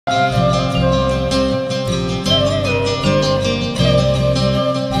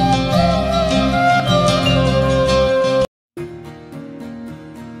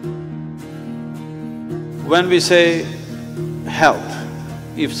When we say health,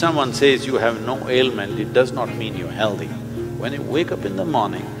 if someone says you have no ailment, it does not mean you're healthy. When you wake up in the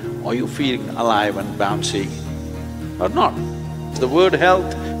morning, are you feeling alive and bouncy or not? The word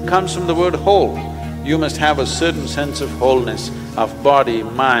health comes from the word whole. You must have a certain sense of wholeness of body,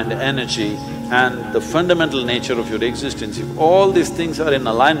 mind, energy and the fundamental nature of your existence. If all these things are in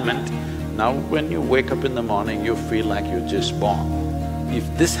alignment, now when you wake up in the morning, you feel like you're just born. If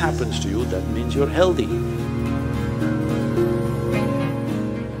this happens to you, that means you're healthy.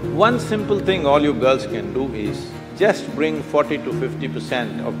 One simple thing all you girls can do is just bring 40 to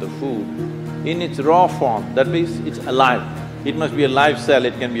 50% of the food in its raw form, that means it's alive. It must be a live cell,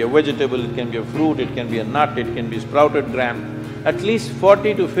 it can be a vegetable, it can be a fruit, it can be a nut, it can be sprouted gram. At least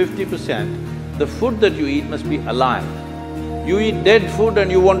 40 to 50%, the food that you eat must be alive. You eat dead food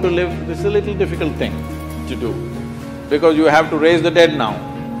and you want to live, this is a little difficult thing to do, because you have to raise the dead now.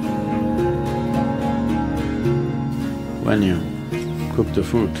 When you cook the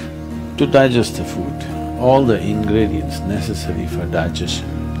food, to digest the food, all the ingredients necessary for digestion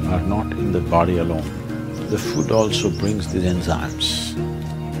are not in the body alone. The food also brings these enzymes.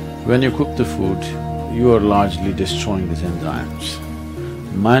 When you cook the food, you are largely destroying these enzymes.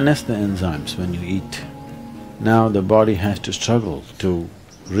 Minus the enzymes when you eat, now the body has to struggle to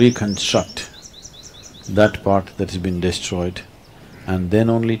reconstruct that part that has been destroyed and then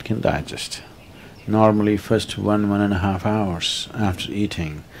only it can digest. Normally first 1.5 hours after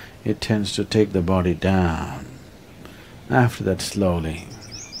eating, it tends to take the body down. After that slowly,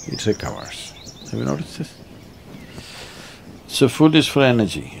 it recovers. Have you noticed this? So food is for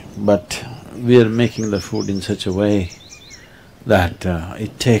energy, but we are making the food in such a way that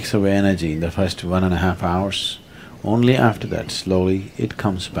it takes away energy in the first 1.5 hours. Only after that, slowly, it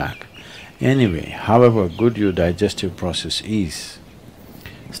comes back. Anyway, however good your digestive process is,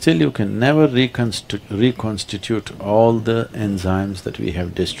 still you can never reconstitute all the enzymes that we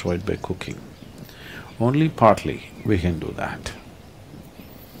have destroyed by cooking. Only partly we can do that.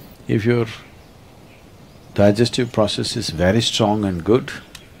 If your digestive process is very strong and good,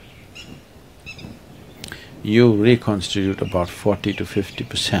 you reconstitute about 40 to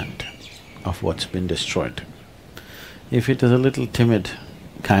 50% of what's been destroyed. If it is a little timid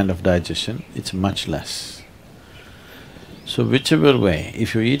kind of digestion, it's much less. So whichever way,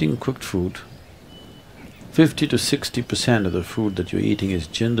 if you're eating cooked food, 50 to 60% of the food that you're eating is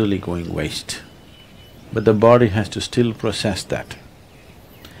generally going waste. But the body has to still process that.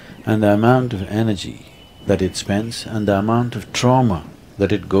 And the amount of energy that it spends and the amount of trauma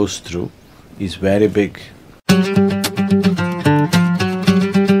that it goes through is very big.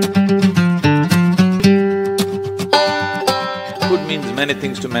 Food means many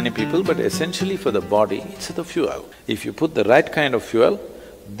things to many people, but essentially for the body, it's the fuel. If you put the right kind of fuel,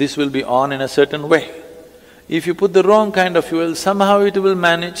 this will be on in a certain way. If you put the wrong kind of fuel, somehow it will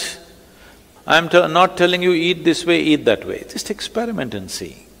manage. I'm not telling you eat this way, eat that way, just experiment and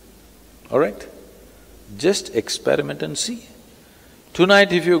see, all right? Just experiment and see.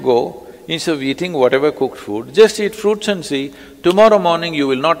 Tonight if you go, instead of eating whatever cooked food, just eat fruits and see, tomorrow morning you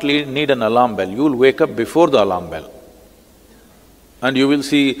will not need an alarm bell, you will wake up before the alarm bell. And you will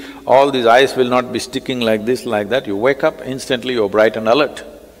see all these eyes will not be sticking like this, like that, you wake up, instantly you're bright and alert.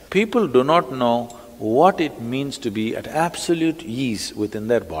 People do not know what it means to be at absolute ease within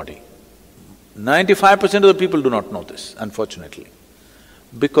their body. 95% of the people do not know this, unfortunately.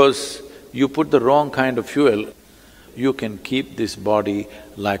 Because you put the wrong kind of fuel, you can keep this body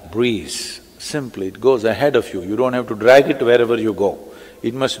like breeze. Simply, it goes ahead of you, you don't have to drag it wherever you go.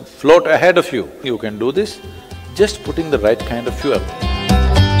 It must float ahead of you. You can do this just putting the right kind of fuel.